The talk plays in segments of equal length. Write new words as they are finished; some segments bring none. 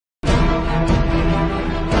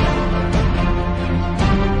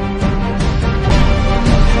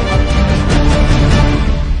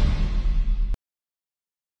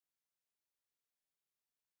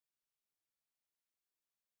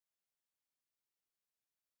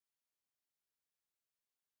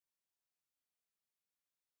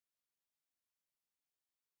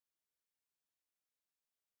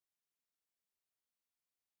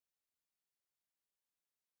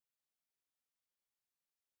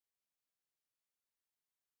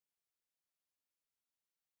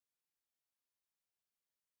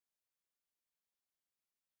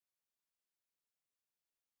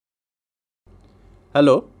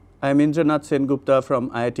Hello, I am Indranath Sengupta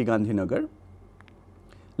from IIT Gandhinagar.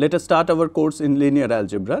 Let us start our course in linear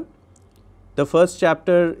algebra. The first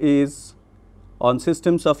chapter is on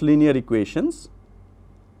systems of linear equations,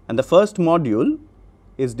 and the first module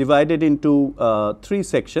is divided into three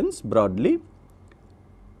sections broadly: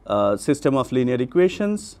 system of linear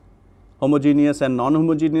equations, homogeneous and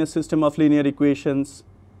non-homogeneous system of linear equations,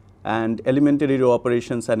 and elementary row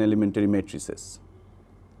operations and elementary matrices.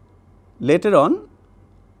 Later on,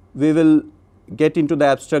 we will get into the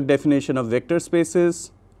abstract definition of vector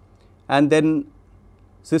spaces, and then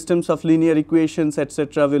systems of linear equations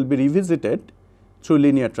etc. will be revisited through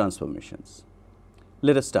linear transformations.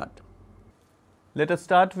 Let us start. Let us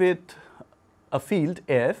start with a field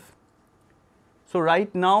f. So,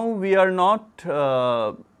 right now we are not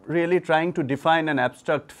really trying to define an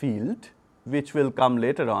abstract field, which will come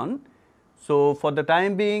later on. So, for the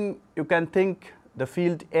time being, you can think the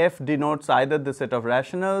field f denotes either the set of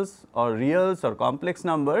rationals or reals or complex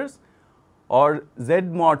numbers, or Z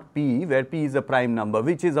mod p, where p is a prime number,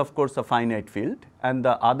 which is of course a finite field, and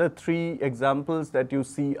the other three examples that you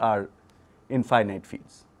see are infinite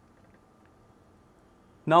fields.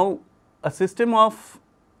 Now, a system of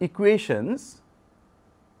equations,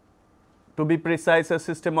 to be precise a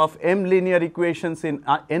system of m linear equations in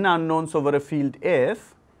n unknowns over a field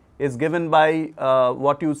f, is given by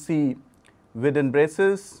what you see within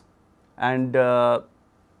braces and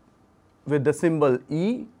with the symbol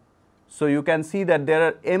E. So, you can see that there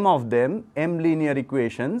are m of them, m linear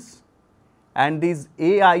equations, and these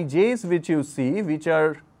aij's which you see, which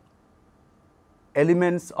are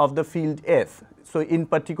elements of the field f. So, in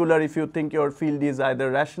particular, if you think your field is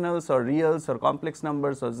either rationals or reals or complex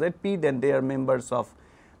numbers or Zp, then they are members of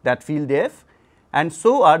that field f, and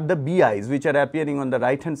so are the bi's which are appearing on the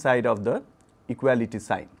right hand side of the equality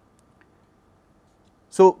sign.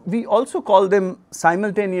 So, we also call them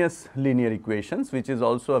simultaneous linear equations, which is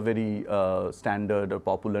also a very standard or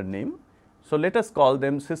popular name. So, let us call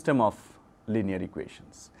them system of linear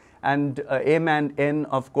equations, and m and n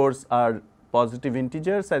of course are positive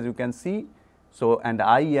integers, as you can see. So, and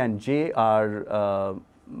I and j are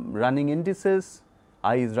running indices.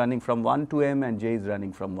 I is running from 1 to m and j is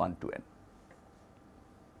running from 1 to n.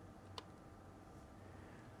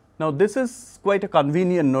 Now, this is quite a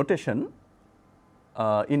convenient notation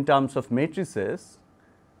in terms of matrices,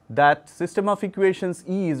 that system of equations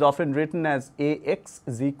E is often written as Ax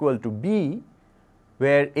is equal to B,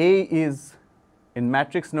 where A is in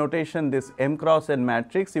matrix notation this m cross n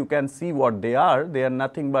matrix. You can see what they are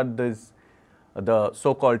nothing but this the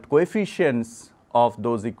so called coefficients of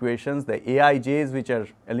those equations, the aij's, which are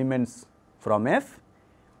elements from F.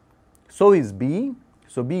 So is B.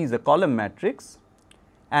 So, B is a column matrix,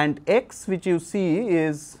 and X, which you see,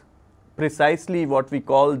 is precisely what we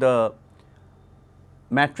call the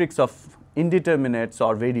matrix of indeterminates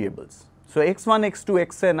or variables. So, x1, x2,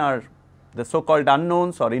 xn are the so called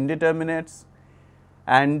unknowns or indeterminates,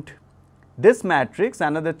 and this matrix,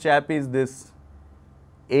 another chap is this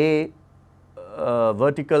A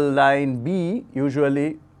vertical line B,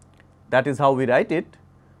 usually that is how we write it,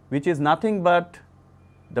 which is nothing but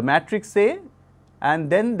the matrix A,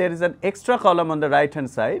 and then there is an extra column on the right hand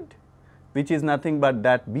side, which is nothing but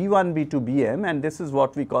that B1, B2, Bm, and this is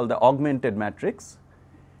what we call the augmented matrix.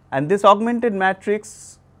 And this augmented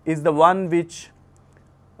matrix is the one which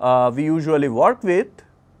we usually work with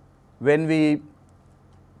when we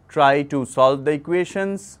try to solve the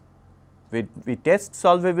equations. We test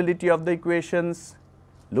solvability of the equations,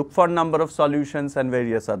 look for number of solutions, and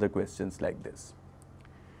various other questions like this.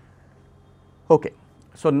 Okay.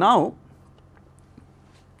 So, now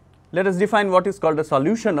let us define what is called a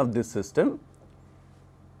solution of this system.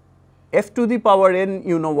 F to the power n,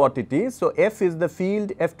 you know what it is. So, F is the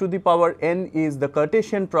field, F to the power n is the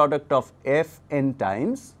Cartesian product of f n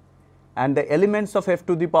times, and the elements of F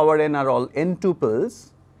to the power n are all n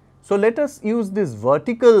tuples. So, let us use this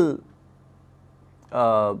vertical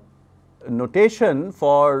notation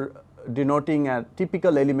for denoting a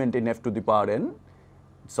typical element in F to the power n.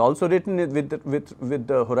 It is also written with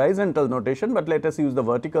the horizontal notation, but let us use the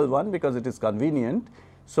vertical one because it is convenient.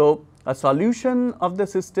 So, a solution of the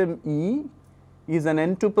system E is an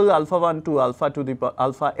n tuple alpha 1 to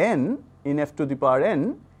alpha n in F to the power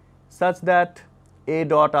n, such that A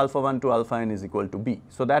dot alpha 1 to alpha n is equal to B.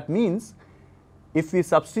 So, that means if we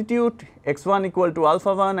substitute x1 equal to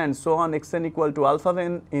alpha 1 and so on xn equal to alpha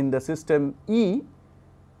n in the system E,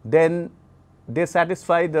 then they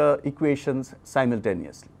satisfy the equations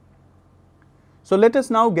simultaneously. So, let us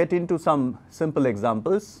now get into some simple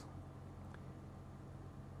examples.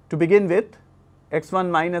 To begin with, x1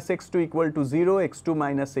 minus x2 equal to 0, x2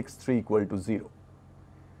 minus x3 equal to 0.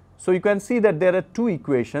 So, you can see that there are two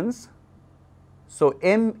equations. So,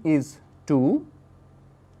 m is 2,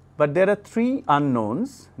 but there are 3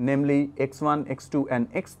 unknowns, namely x1, x2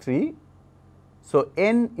 and x3. So,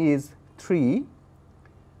 n is 3.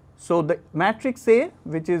 So, the matrix A,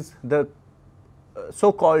 which is the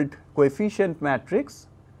so called coefficient matrix,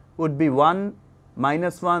 would be 1,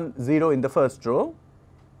 minus 1, 0 in the first row,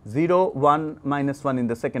 0, 1, minus 1 in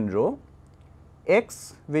the second row.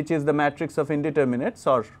 X, which is the matrix of indeterminates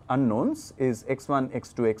or unknowns, is x1,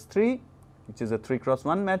 x2, x3, which is a 3 cross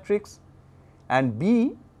 1 matrix, and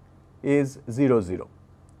B is 0, 0.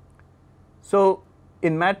 So,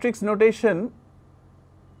 in matrix notation,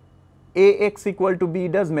 Ax equal to B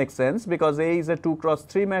does make sense, because A is a 2 cross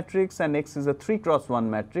 3 matrix and X is a 3 cross 1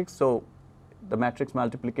 matrix. So, the matrix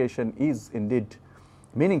multiplication is indeed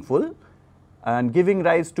meaningful and giving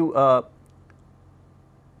rise to a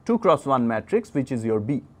 2 cross 1 matrix, which is your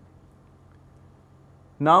B.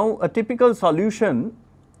 Now, a typical solution,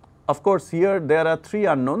 of course, here there are 3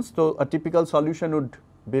 unknowns. So, a typical solution would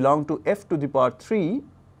belong to f to the power 3.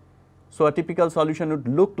 So, a typical solution would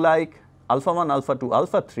look like alpha 1, alpha 2,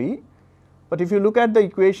 alpha 3. But if you look at the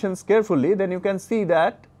equations carefully, then you can see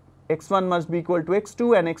that x1 must be equal to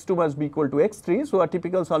x2 and x2 must be equal to x3. So, a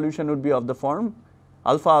typical solution would be of the form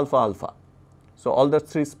alpha, alpha, alpha. So, all the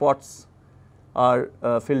 3 spots are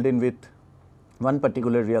filled in with one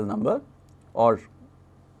particular real number or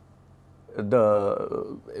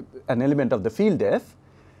an element of the field f,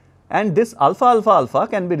 and this alpha, alpha, alpha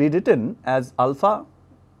can be rewritten as alpha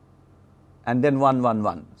and then 1, 1,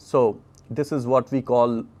 1. So, this is what we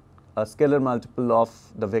call a scalar multiple of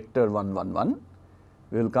the vector 1, 1, 1.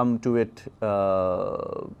 We will come to it,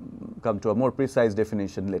 come to a more precise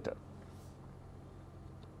definition later.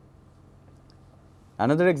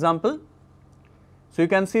 Another example. So, you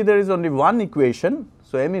can see there is only one equation.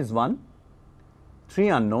 So, m is 1, 3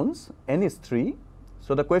 unknowns, n is 3.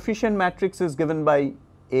 So, the coefficient matrix is given by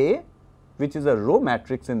A, which is a row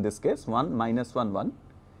matrix in this case, 1, minus 1, 1,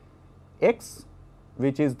 x,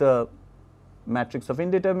 which is the matrix of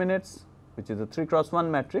indeterminates, which is a 3 cross 1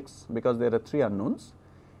 matrix, because there are 3 unknowns.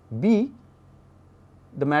 B,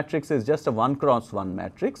 the matrix is just a 1 cross 1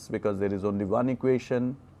 matrix, because there is only one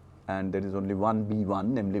equation and there is only one B1,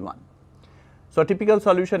 namely 1. So, a typical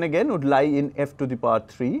solution again would lie in f to the power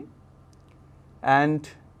 3, and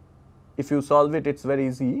if you solve it, it is very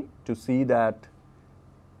easy to see that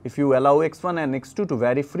if you allow x1 and x2 to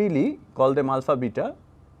vary freely, call them alpha beta,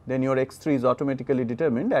 then your x3 is automatically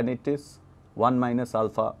determined and it is 1 minus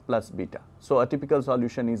alpha plus beta. So, a typical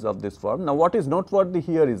solution is of this form. Now, what is noteworthy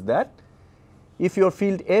here is that if your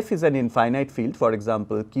field f is an infinite field, for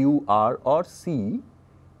example, Q, R or C,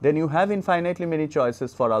 then you have infinitely many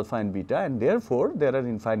choices for alpha and beta, and therefore, there are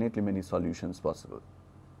infinitely many solutions possible.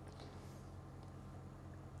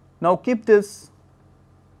 Now, keep this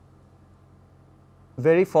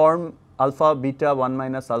very form alpha beta 1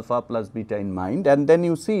 minus alpha plus beta in mind, and then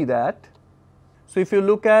you see that. So, if you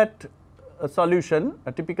look at a solution,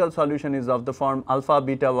 a typical solution is of the form alpha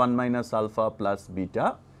beta 1 minus alpha plus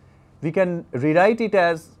beta. We can rewrite it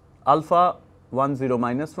as alpha 1 0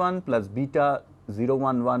 minus 1 plus beta 0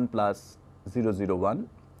 1 1 plus 0 0 1.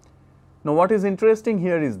 Now, what is interesting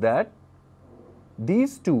here is that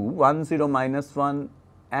these two 1 0 minus 1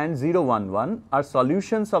 and 0 1 1 are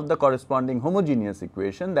solutions of the corresponding homogeneous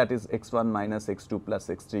equation, that is x1 minus x2 plus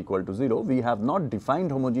x3 equal to 0. We have not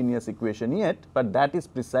defined homogeneous equation yet, but that is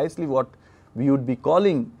precisely what we would be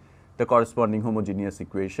calling the corresponding homogeneous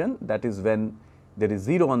equation, that is when there is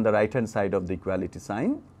 0 on the right hand side of the equality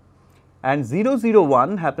sign, and 0 0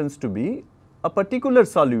 1 happens to be a particular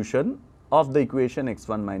solution of the equation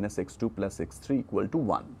x1 minus x2 plus x3 equal to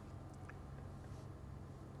 1.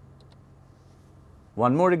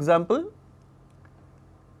 One more example,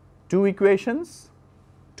 2 equations,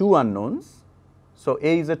 2 unknowns. So,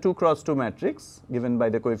 A is a 2 cross 2 matrix given by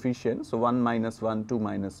the coefficient. So, 1 minus 1, 2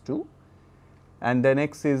 minus 2, and then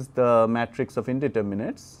X is the matrix of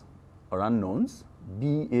indeterminates or unknowns,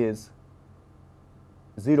 B is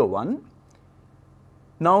 0 1.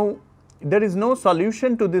 Now, there is no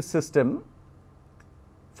solution to this system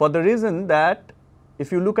for the reason that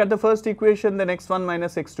if you look at the first equation, then x1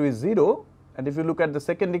 minus x2 is 0, and if you look at the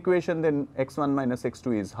second equation, then x1 minus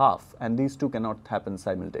x2 is half, and these two cannot happen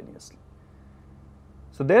simultaneously.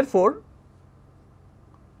 So, therefore,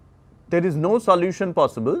 there is no solution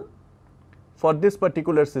possible for this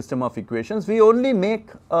particular system of equations. We only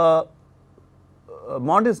make a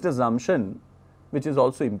modest assumption, which is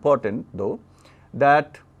also important though,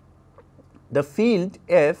 that the field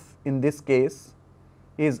f in this case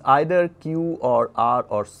is either Q or R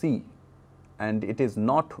or C, and it is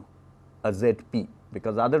not a ZP.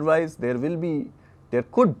 because otherwise there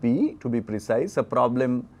could be, to be precise, a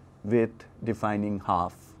problem with defining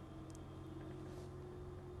half.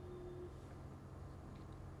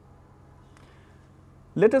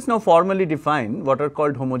 Let us now formally define what are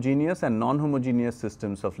called homogeneous and non-homogeneous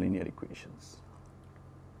systems of linear equations.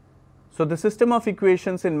 So, the system of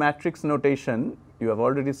equations in matrix notation, you have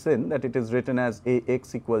already seen that it is written as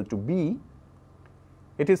Ax equal to b.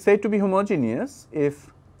 It is said to be homogeneous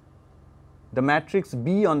if the matrix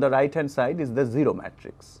B on the right hand side is the 0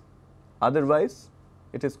 matrix, otherwise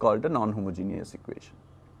it is called a non-homogeneous equation.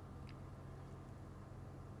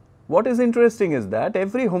 What is interesting is that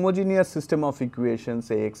every homogeneous system of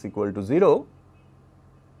equations Ax equal to 0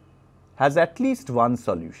 has at least one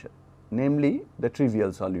solution, namely the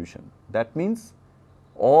trivial solution. That means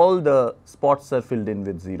all the spots are filled in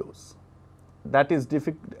with zeros. That is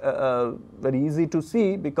very easy to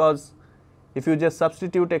see, because if you just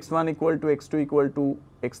substitute x1 equal to x2 equal to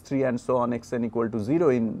x3 and so on, xn equal to 0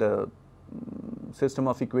 in the system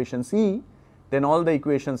of equations E, then all the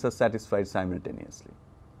equations are satisfied simultaneously.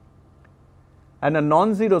 And a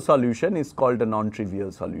non-zero solution is called a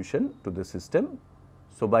non-trivial solution to the system.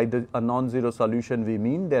 So, by a non-zero solution we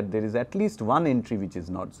mean that there is at least one entry which is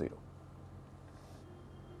not 0.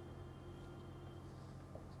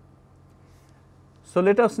 So,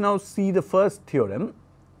 let us now see the first theorem.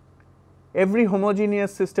 Every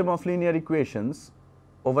homogeneous system of linear equations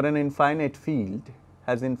over an infinite field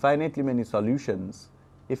has infinitely many solutions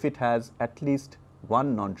if it has at least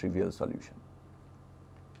one non-trivial solution.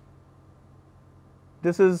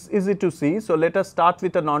 This is easy to see. So, let us start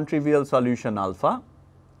with a non-trivial solution alpha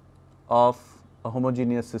of a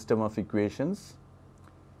homogeneous system of equations.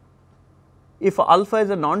 If alpha is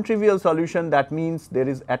a non-trivial solution, that means there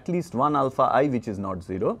is at least one alpha I which is not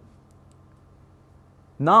 0.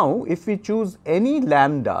 Now, if we choose any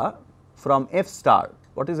lambda from f star,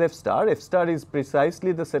 what is f star? F star is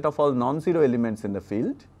precisely the set of all non-zero elements in the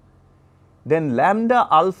field. Then lambda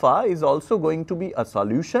alpha is also going to be a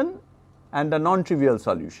solution and a non-trivial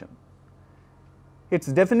solution. It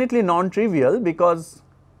is definitely non-trivial because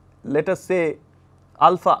let us say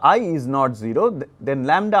alpha I is not 0, then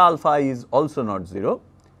lambda alpha I is also not 0,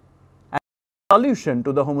 and solution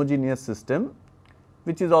to the homogeneous system,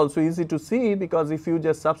 which is also easy to see, because if you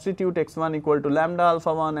just substitute x1 equal to lambda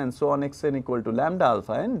alpha 1 and so on xn equal to lambda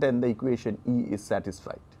alpha n, then the equation E is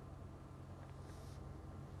satisfied.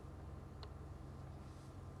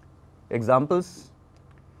 Examples.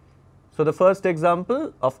 So, the first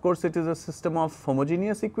example, of course, it is a system of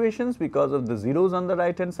homogeneous equations because of the zeros on the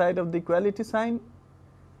right hand side of the equality sign,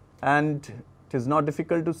 and it is not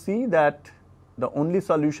difficult to see that the only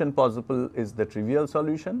solution possible is the trivial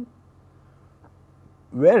solution.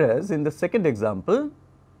 Whereas, in the second example,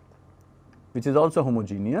 which is also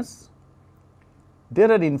homogeneous,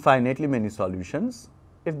 there are infinitely many solutions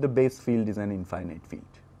if the base field is an infinite field.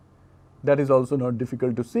 That is also not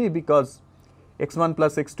difficult to see, because x1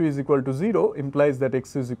 plus x2 is equal to 0 implies that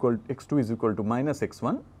x2 is equal to minus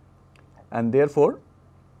x1, and therefore,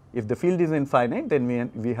 if the field is infinite,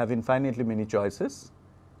 then we have infinitely many choices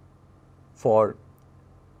for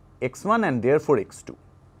x1 and therefore x2.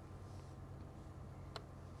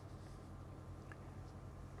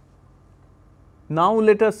 Now,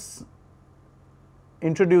 let us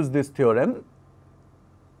introduce this theorem,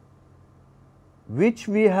 which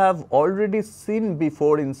we have already seen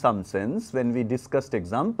before in some sense. When we discussed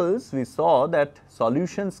examples, we saw that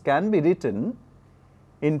solutions can be written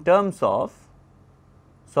in terms of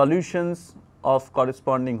solutions of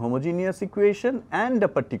corresponding homogeneous equation and a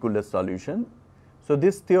particular solution. So,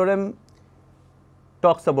 this theorem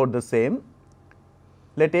talks about the same.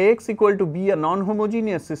 Let Ax equal to be a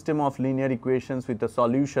non-homogeneous system of linear equations with a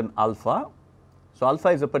solution alpha. So, alpha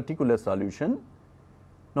is a particular solution.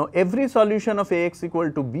 Now, every solution of Ax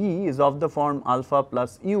equal to b is of the form alpha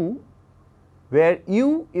plus u, where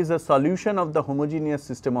u is a solution of the homogeneous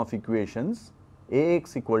system of equations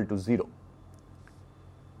Ax equal to 0.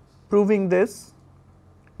 Proving this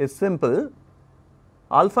is simple.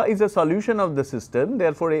 Alpha is a solution of the system,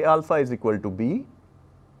 therefore, A alpha is equal to b.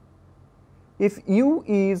 If u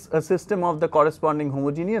is a system of the corresponding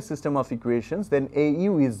homogeneous system of equations, then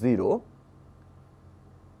Au is 0.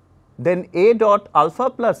 Then A dot alpha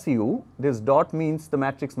plus u, this dot means the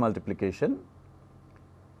matrix multiplication,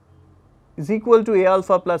 is equal to A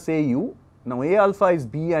alpha plus Au. Now, A alpha is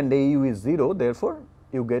b and Au is 0, therefore,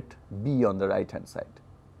 you get b on the right hand side.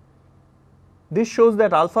 This shows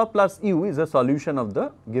that alpha plus u is a solution of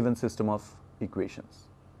the given system of equations.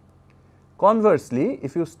 Conversely,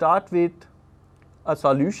 if you start with a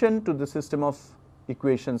solution to the system of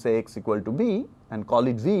equations Ax equal to b and call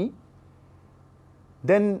it V,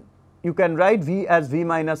 then you can write V as V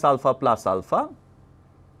minus alpha plus alpha,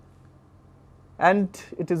 and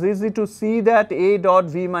it is easy to see that A dot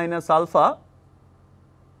V minus alpha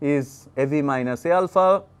is A V minus A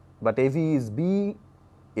alpha, but A V is B,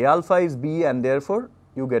 A alpha is B, and therefore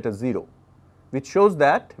you get a 0, which shows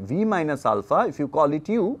that V minus alpha, if you call it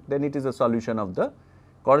U, then it is a solution of the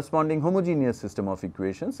corresponding homogeneous system of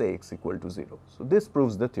equations A x equal to 0. So, this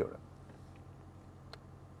proves the theorem.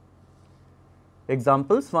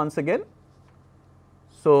 Examples once again.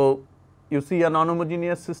 So, you see a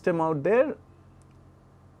non-homogeneous system out there.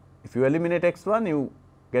 If you eliminate x1, you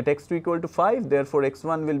get x2 equal to 5, therefore,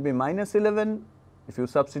 x1 will be minus 11 if you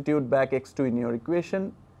substitute back x2 in your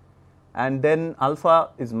equation, and then alpha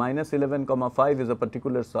is minus 11 comma 5 is a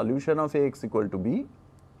particular solution of A x equal to B.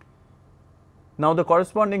 Now, the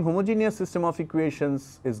corresponding homogeneous system of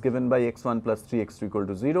equations is given by x1 plus 3x2 equal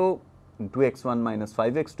to 0 and 2x1 minus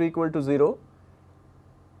 5x2 equal to 0,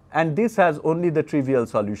 and this has only the trivial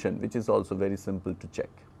solution, which is also very simple to check.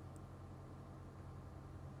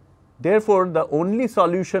 Therefore, the only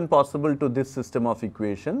solution possible to this system of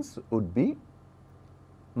equations would be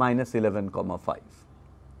minus 11 comma 5.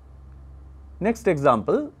 Next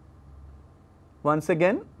example, once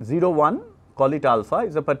again 0 1, call it alpha,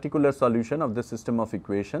 is a particular solution of the system of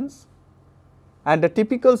equations, and a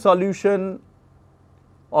typical solution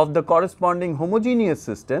of the corresponding homogeneous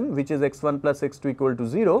system, which is x1 plus x2 equal to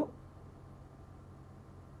 0,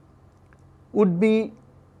 would be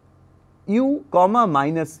u comma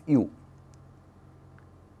minus u.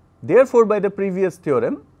 Therefore, by the previous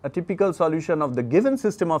theorem, a typical solution of the given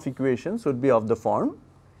system of equations would be of the form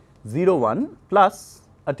 0 1 plus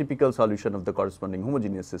a typical solution of the corresponding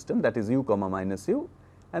homogeneous system, that is u comma minus u,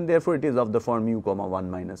 and therefore, it is of the form u comma 1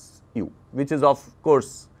 minus u, which is of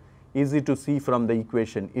course easy to see from the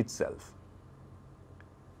equation itself.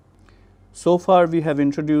 So far, we have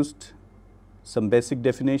introduced some basic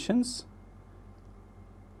definitions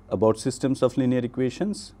about systems of linear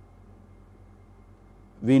equations.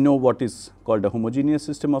 We know what is called a homogeneous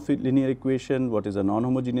system of linear equation, what is a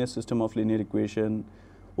non-homogeneous system of linear equation,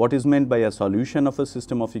 what is meant by a solution of a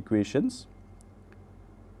system of equations.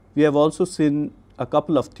 We have also seen a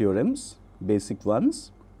couple of theorems, basic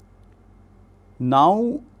ones.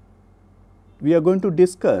 Now, we are going to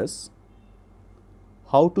discuss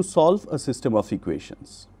how to solve a system of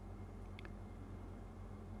equations.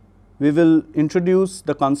 We will introduce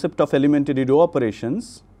the concept of elementary row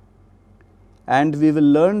operations, and we will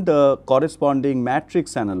learn the corresponding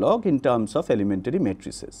matrix analog in terms of elementary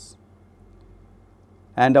matrices.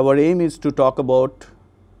 And our aim is to talk about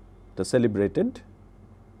the celebrated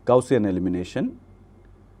Gaussian elimination,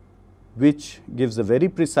 which gives a very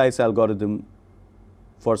precise algorithm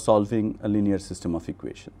for solving a linear system of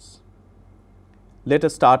equations. Let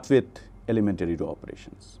us start with elementary row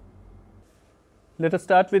operations. Let us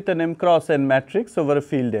start with an M cross N matrix over a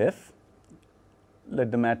field F.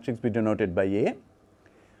 Let the matrix be denoted by A.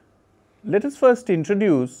 Let us first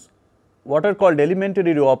introduce what are called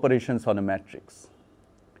elementary row operations on a matrix.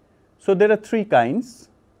 So, there are three kinds.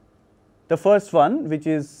 The first one, which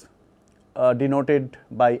is denoted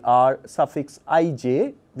by R suffix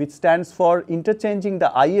ij, which stands for interchanging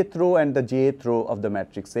the ith row and the jth row of the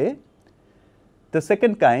matrix A. The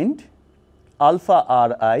second kind, alpha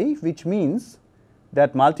Ri, which means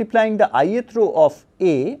that multiplying the ith row of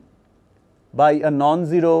A by a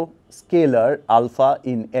non-zero scalar alpha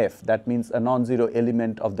in F, that means a non-zero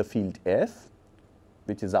element of the field F,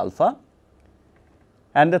 which is alpha.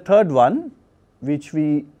 And the third one, which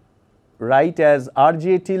we write as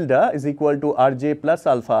Rj tilde is equal to Rj plus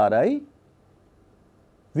alpha Ri,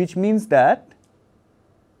 which means that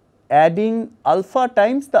adding alpha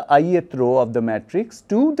times the ith row of the matrix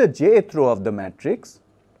to the jth row of the matrix,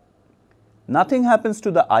 nothing happens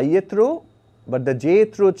to the ith row, but the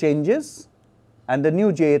jth row changes and the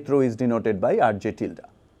new jth row is denoted by Rj tilde.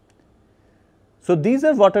 So, these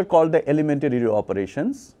are what are called the elementary row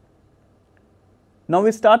operations. Now,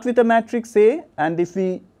 we start with a matrix A, and if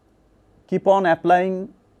we keep on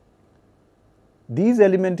applying these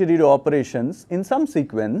elementary row operations in some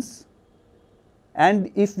sequence,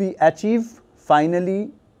 and if we achieve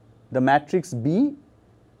finally the matrix B,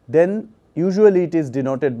 then usually it is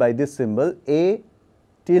denoted by this symbol A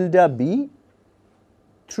tilde B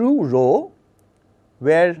through row,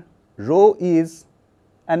 where row is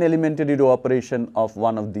an elementary row operation of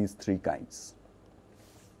one of these three kinds.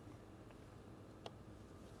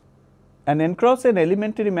 An n cross n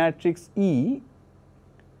elementary matrix E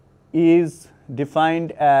is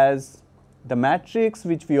defined as the matrix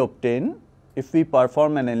which we obtain if we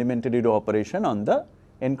perform an elementary row operation on the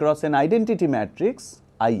n cross n identity matrix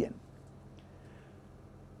I n.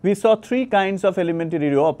 We saw three kinds of elementary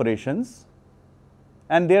row operations,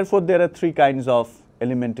 and therefore, there are three kinds of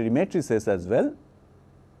elementary matrices as well.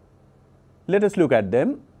 Let us look at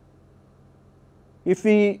them. If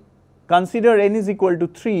we consider n is equal to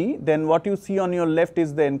 3, then what you see on your left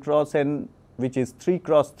is the n cross n, which is 3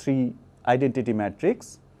 cross 3 identity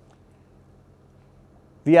matrix.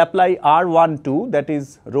 We apply R12, that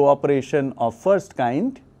is row operation of first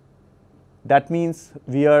kind. That means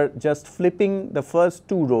we are just flipping the first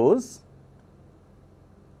two rows,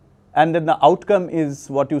 and then the outcome is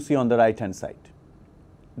what you see on the right hand side.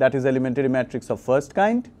 That is elementary matrix of first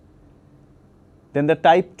kind. Then the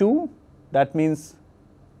type 2, that means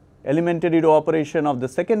elementary row operation of the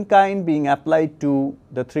second kind being applied to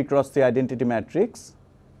the 3 cross 3 identity matrix,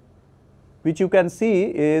 which you can see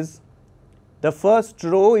is the first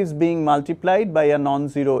row is being multiplied by a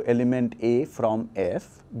non-zero element A from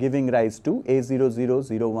F, giving rise to A00,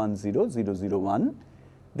 010, 001.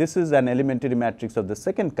 This is an elementary matrix of the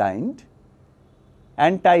second kind.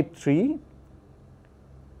 And type 3,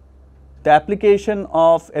 the application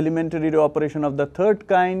of elementary row operation of the third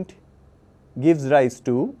kind gives rise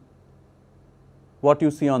to what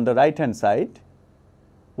you see on the right hand side.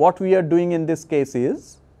 What we are doing in this case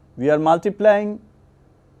is, we are multiplying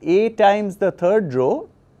A times the third row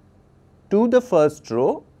to the first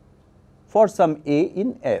row for some A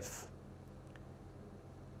in F,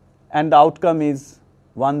 and the outcome is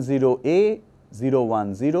 10A,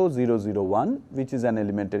 010, 001, which is an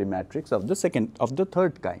elementary matrix of the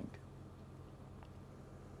third kind.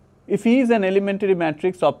 If E is an elementary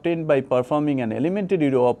matrix obtained by performing an elementary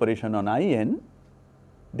row operation on In,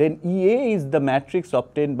 then EA is the matrix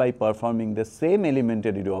obtained by performing the same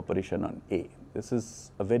elementary row operation on A. This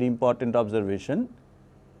is a very important observation.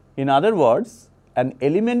 In other words, an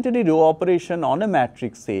elementary row operation on a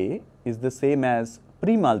matrix A is the same as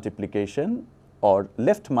pre-multiplication or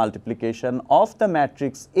left multiplication of the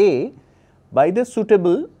matrix A by the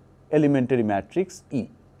suitable elementary matrix E.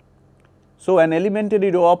 So, an elementary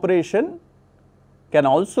row operation can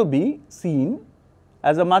also be seen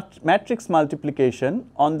as a matrix multiplication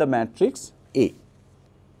on the matrix A.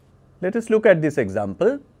 Let us look at this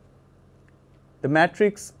example. The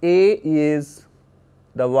matrix A is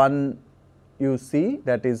the one you see,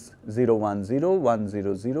 that is 010,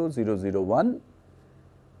 100, 001.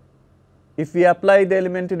 If we apply the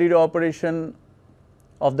elementary row operation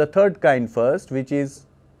of the third kind first, which is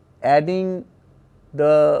adding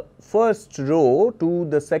the first row to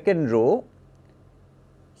the second row.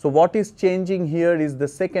 So, what is changing here is the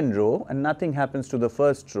second row, and nothing happens to the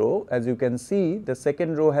first row. As you can see, the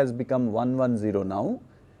second row has become 110 now.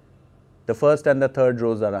 The first and the third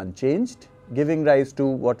rows are unchanged, giving rise to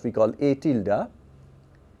what we call A tilde.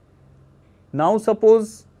 Now,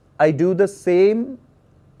 suppose I do the same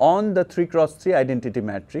on the 3 cross 3 identity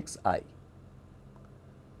matrix I,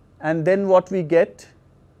 and then what we get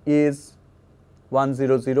is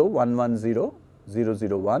 100, 110,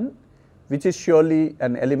 001, which is surely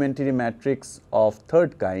an elementary matrix of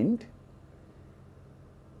third kind.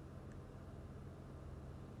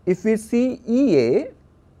 If we see EA,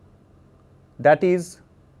 that is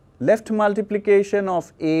left multiplication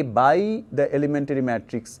of A by the elementary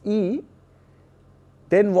matrix E,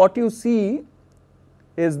 then what you see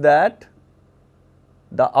is that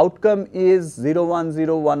the outcome is 010,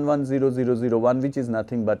 110, 001, which is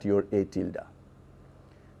nothing but your A tilde.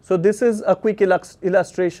 So, this is a quick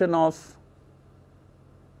illustration of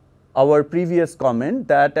our previous comment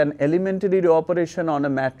that an elementary row operation on a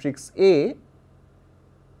matrix A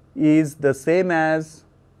is the same as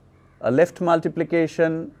a left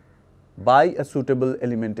multiplication by a suitable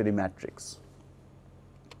elementary matrix.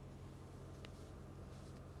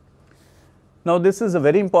 Now, this is a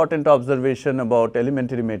very important observation about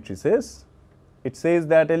elementary matrices. It says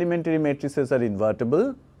that elementary matrices are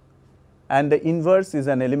invertible, and the inverse is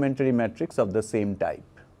an elementary matrix of the same type.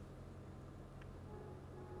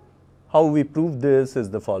 How we prove this is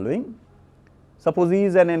the following. Suppose E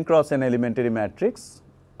is an n cross n elementary matrix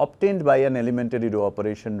obtained by an elementary row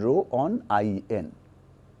operation row on In.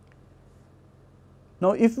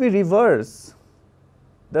 Now, if we reverse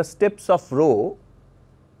the steps of row,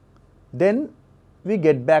 then we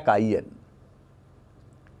get back In.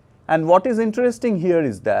 And what is interesting here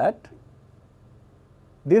is that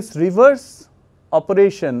this reverse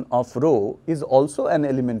operation of row is also an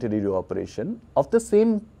elementary row operation of the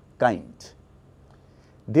same kind.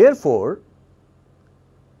 Therefore,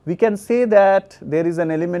 we can say that there is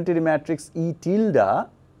an elementary matrix E tilde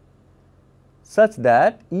such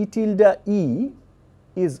that E tilde E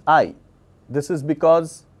is I. This is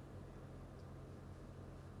because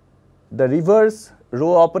the reverse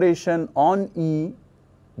row operation on E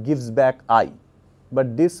gives back I,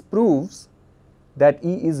 but this proves that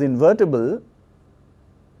E is invertible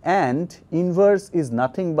and inverse is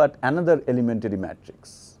nothing but another elementary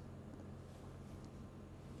matrix.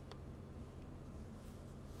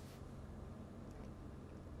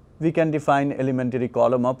 We can define elementary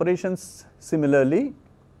column operations similarly.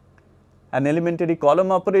 An elementary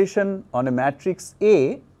column operation on a matrix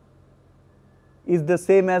A is the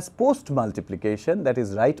same as post multiplication, that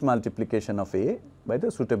is right multiplication of A by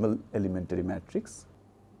the suitable elementary matrix.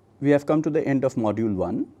 We have come to the end of module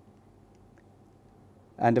 1,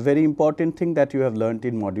 and a very important thing that you have learnt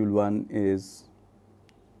in module 1 is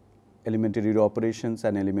elementary row operations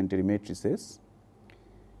and elementary matrices.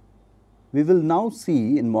 We will now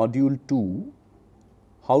see in module 2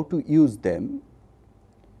 how to use them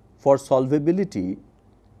for solvability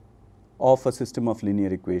of a system of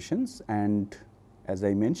linear equations, and as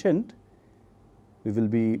I mentioned, we will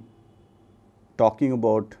be talking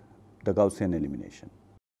about the Gaussian elimination.